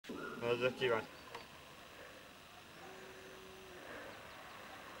Ez ki van.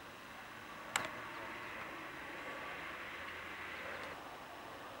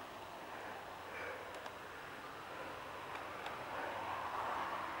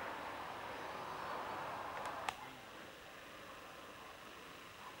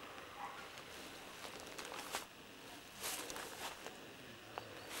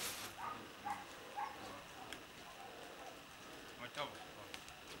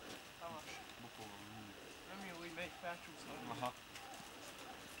 Aha.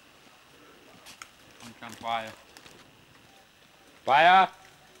 Inkább pálya. Pálya!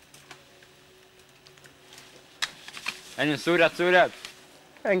 Ennyi szúrjad!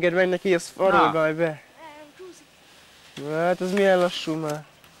 Engedd meg neki, ez farolj be. Hát ez milyen lassú már.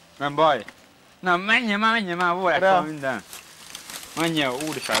 Nem baj. Na menjél már, volt minden. Menjél,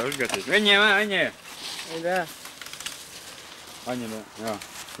 úrság, ügygetés. Menjél már, menjél! Ide. Annyira, ja,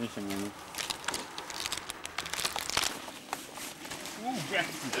 nincs sem menni.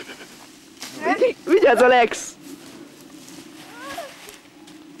 Vigyázz, Alex!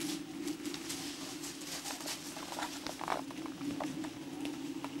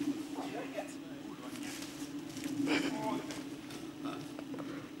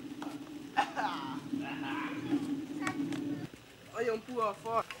 Nagyon puha a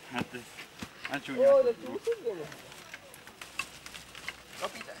fa. Hát ez... Hát csúnya. Ó, de túl.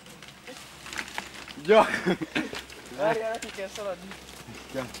 Kapitány. Ja! Várjál, neki kell szaladni.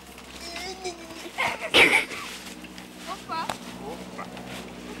 Ja. Hoppa! Hoppa!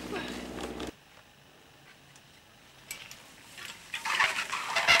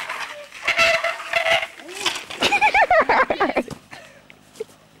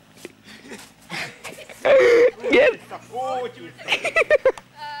 Igen? Ó, csúszta!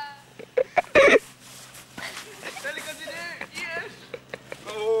 Telik az idő! Yes!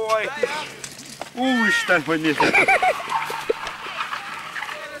 Ój! Úristen, hogy nézett!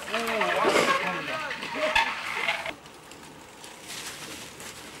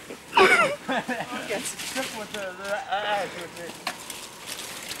 Csak volt az elsőt.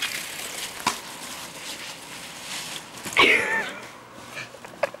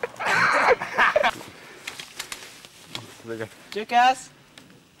 Csikász!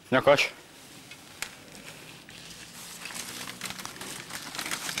 Nyakas!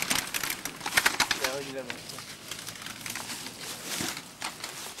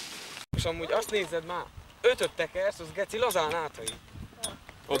 És amúgy azt nézed már, 5-öt tekersz, az geci lazán átai.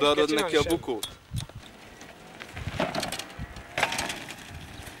 Odaadod neki a bukót?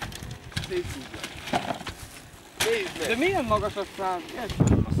 De milyen magas a szám?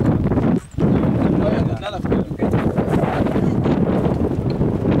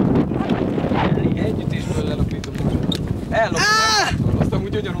 Együttésből lelapítom. Ellopom, azt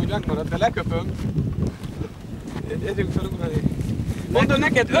amúgy ugyanúgy megmarad, de leköpöm. Együnk felugrani. Mondom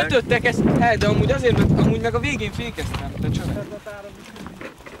neked 5-öt tekesz, de amúgy azért, mert amúgy meg a végén fékeztem, de csak.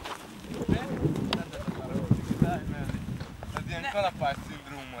 Ez ilyen kalapács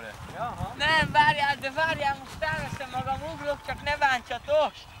szindróma-e? Nem, várjál, most felveszem magam, ugrok, csak ne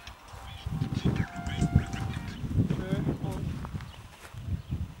bántsatok!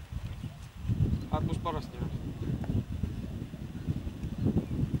 Hát most parasztnyelv.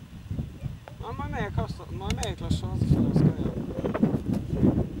 Majd melyik lassan, az is lesz kajál.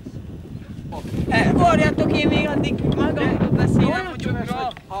 Várjátok, én még addig magamról beszélem, hogy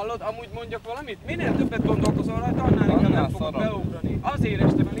ugrok. Hallod, amúgy mondjak valamit? Minél többet gondolkozol rajta, annál inkább nem fogok beugrani. Azért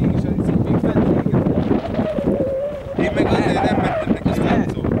estem el én is a szintén feltéget. Én meg azért nem mentem neki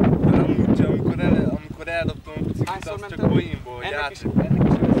látszó. Mert amúgy sem, amikor eldobtam a biciklit, az csak poénból játszott.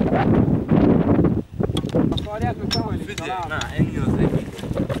 Akarják, hogy behajlik Figyelj, talán? na, ennyi az ennyi.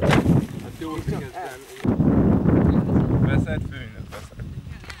 Hát jó, kezdtem. Veszed főnök, veszed.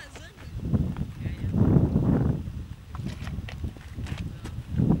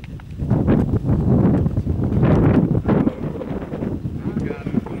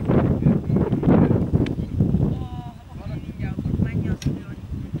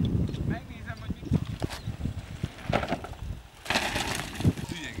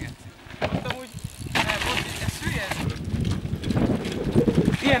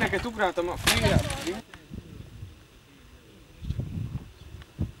 Ilyeneket ugráltam a free-re.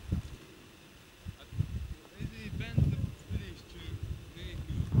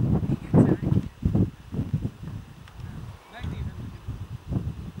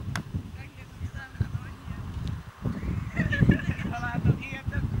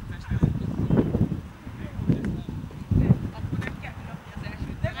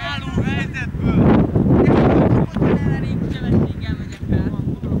 Elég sebességgel megyek fel.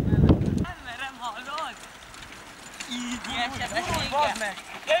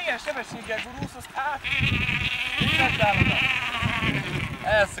 sebességgel gurulsz, azt át... Úgy megtállod.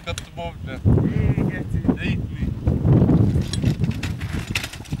 Elszakadt a bobbe. De itt mi?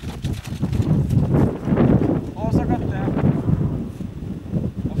 Hol szakadt el?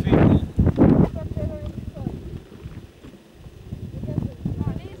 A féknél.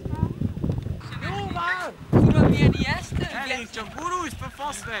 Jó már! Tudod milyen ijesztő? Elég csak gurulj,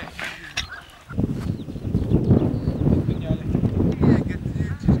 fasz ne!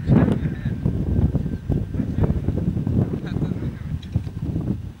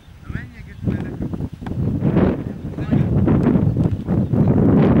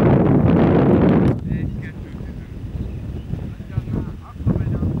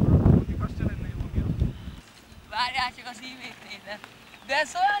 Várjál csak az ívét nézem. De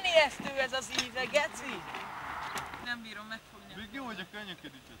ez olyan ijesztő ez az íve, geci! Nem bírom megfogni. Még jó, hogy a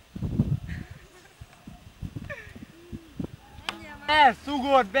könyöködített.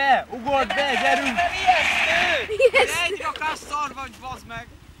 Ugord be, gyerünk! Mert ijesztő! Egy rakás szar vagy, bazd meg!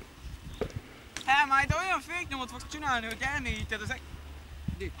 Majd olyan féknyomot fogsz csinálni, hogy elmélyíted az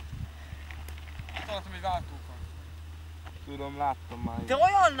Találtam egy váltókat. Tudom, láttam már. De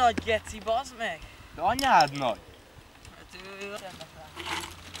olyan nagy geci, bazd meg! De anyád nagy. Hát ő...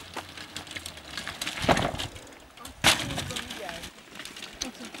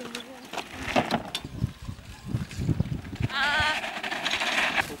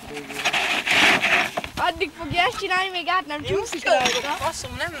 Addig fogja ezt csinálni, még át nem csúszik rajta.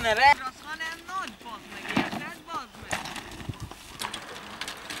 Faszom, nem mere. Hanem nagy, bazd meg, érted, bazd meg?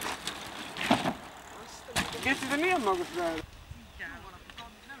 Geci, de milyen magas rá?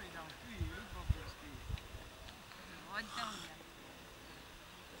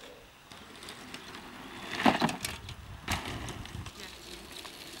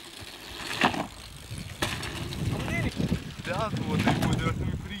 De az volt egy oldalt,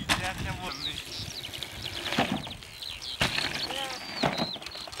 amikor így jártam vonni.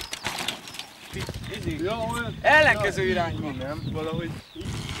 Ja, olyan ellenkező irányba. Nem, valahogy...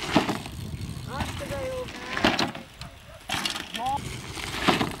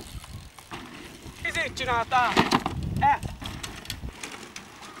 Ezért csináltál?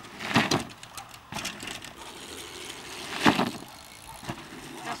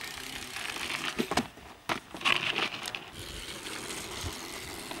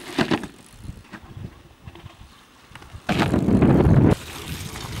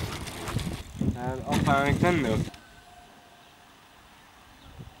 Apám még tenni ott.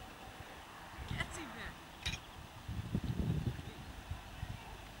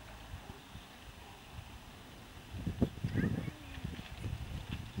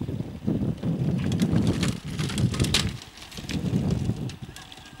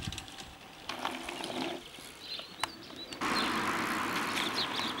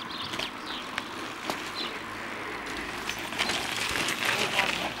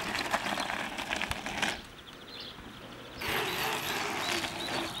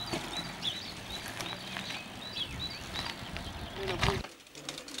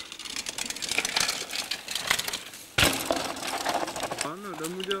 Anna, de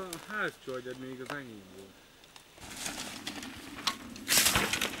amúgy a hátsó agyad még az enyém volt.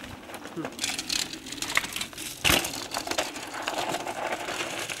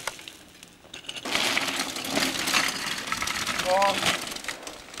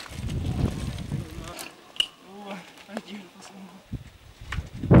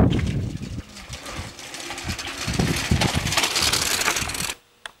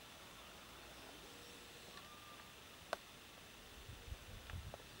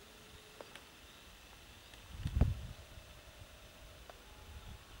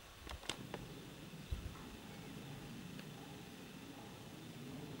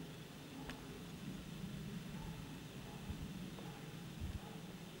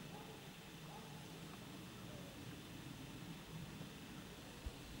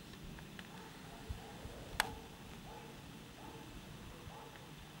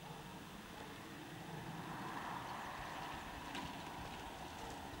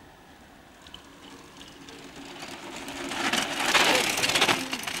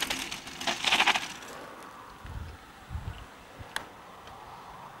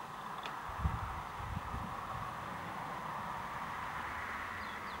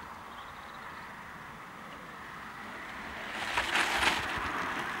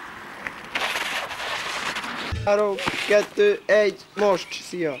 Három, 2, 1, most!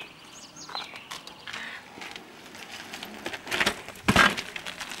 Szia!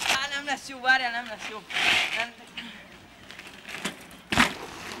 Nem lesz jó, várjál, nem lesz jó. Nem...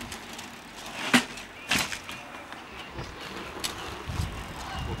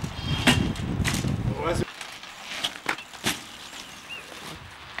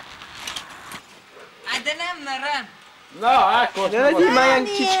 Na, akkor De legyél már ilyen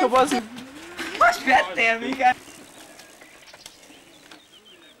csicska, bazd. Most vettél minket!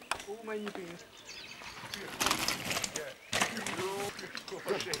 Ó, mennyi pénzt.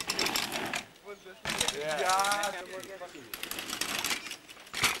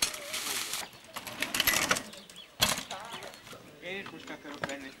 Én is most akarok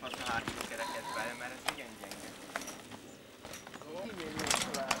venni egy fasz a hátsó kereket vele, mert ez igen gyenge.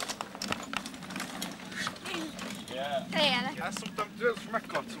 Tényleg. Ezt szoktam tőle, és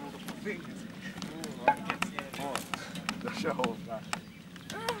megkarcolódok a fényhez. De sehol már.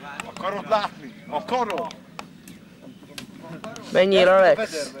 Akarod látni? Akarod? Menjél,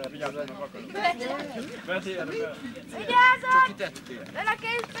 Alex. Vigyázzon! Ön a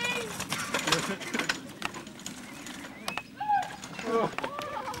készpénz!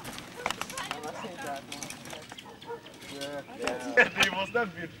 Én most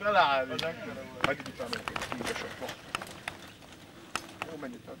nem bírt felállni. Hagyjuk utána egy kinkeset van. Jó,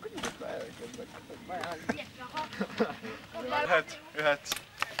 menjünk el. Könyvét le, elkezdek. Jöhetsz.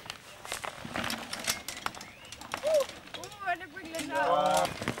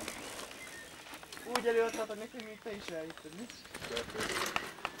 Úgy előadhatod neki, mint te is elhitted, mit?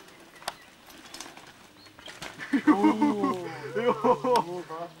 Jó.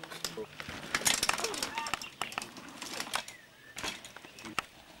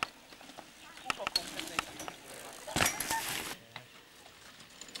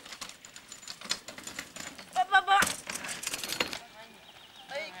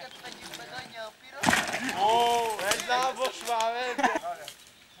 Melyiket vegyük meg anyja a piros? Ó, egy lábos már megy.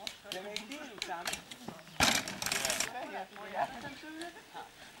 De még délután.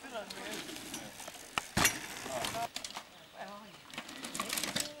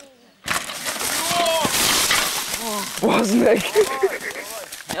 Bazd meg!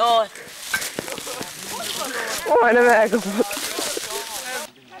 Jaj! Majdnem elkapott. De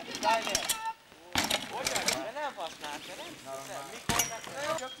nem használsz, de nem? Mikor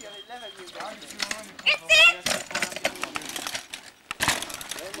csak ilyen, hogy levegyünk be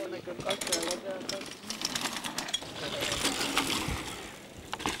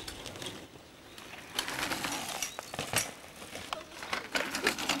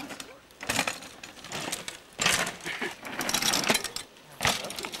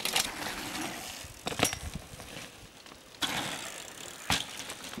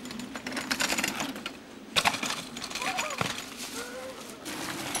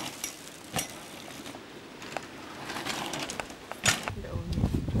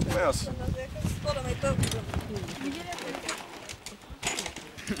Mi az?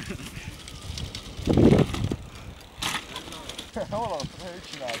 Hol az? Mit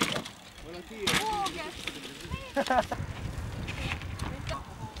csináltál?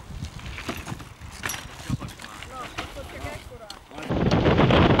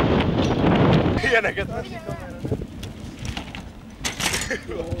 Ilyeneket veszik kamerán.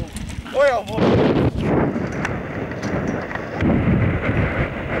 Olyan volt.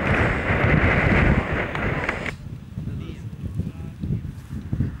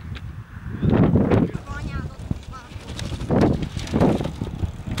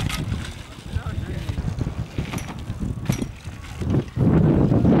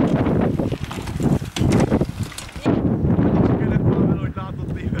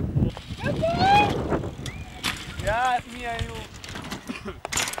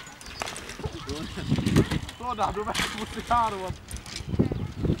 Tornádó megfúszt egy háromat.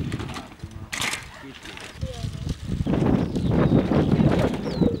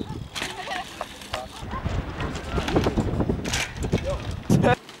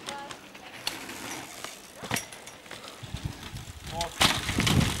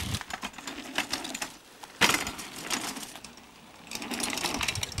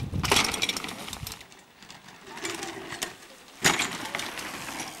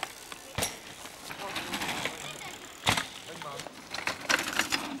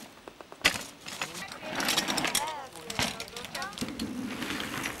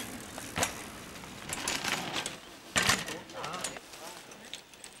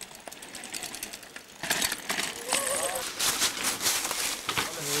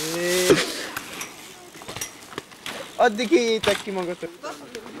 Addig éljétek ki magatok.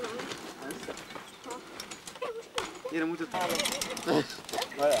 Gyere, mutatom.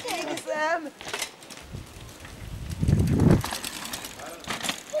 Hiszem!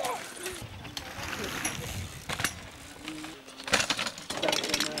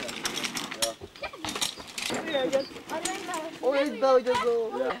 Olyan be, hogy az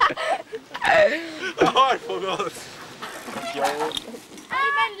ó... Hajfogod!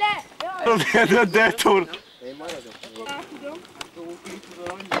 Menj le! De Detor! Én maradok.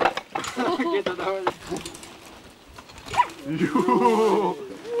 Két oda, hogy...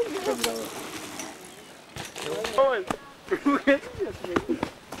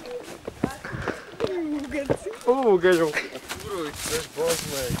 Ó, genyó.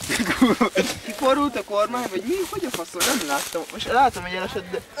 Kiforult a kormány, vagy mi? Hogy a faszol? Nem láttam. Most látom, hogy elesett,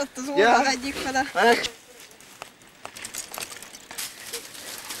 de... Ott az oldal egyik fele.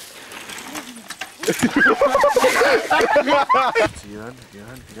 Jön.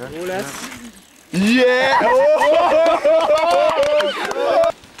 Jó lesz. Yeah!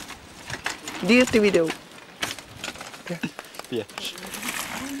 Dirty videó.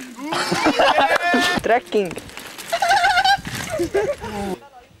 Trekking.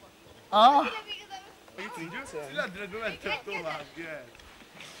 Születből mentem tovább, gyere!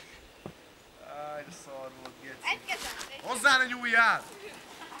 Áj, de szar volt, geci. Hozzá ne nyúljál!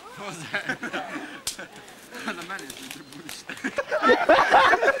 Hozzá! Az a menés, mint a bullshit.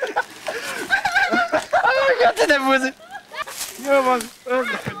 Te nem buzi! Jó van.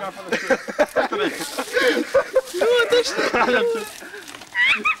 Jó, tessék!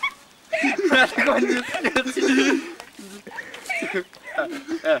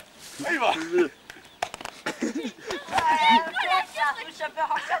 Mi van? Húsabb be a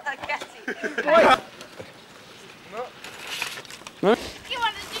hasadat, keci! Ki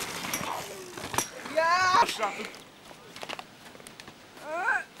van ez itt?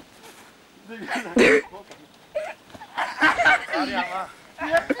 Várjál már!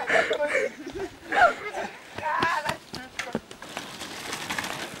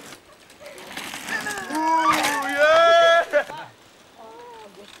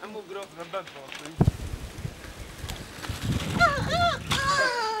 Nem ugrok. Nem bent voltunk.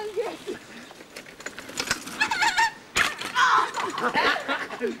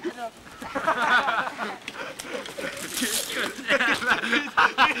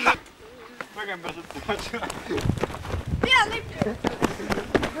 Megembesedtem a csaj. Milyen lépjük?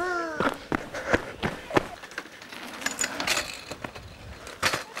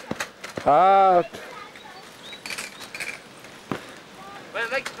 Hát...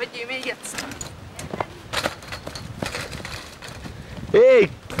 Vegyél még egyszer. Ég!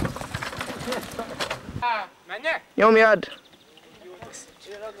 Menjek? Nyomjad!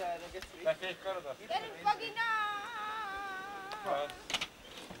 Befékkaradat? Gyerünk, vagina!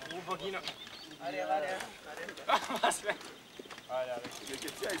 Ó, vagina. Várjál. Basz meg. Várjál,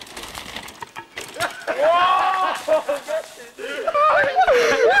 egy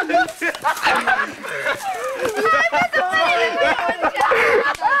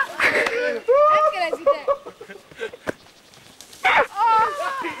Nem kell ez ide!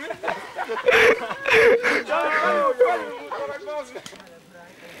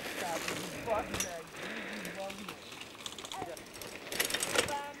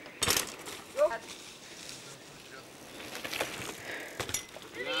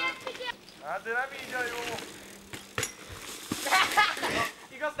 Hát de nem így a jó!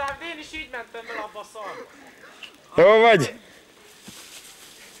 Igazán én is így mentem el abba a szarba. Jó vagy?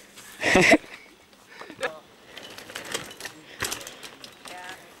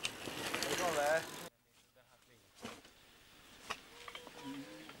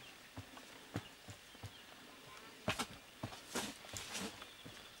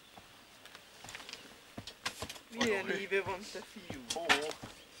 Milyen íve van, te fiú?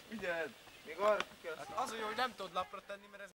 Figyeld! Még arra kell. Hát az, hogy nem tudod lapra tenni, mert ez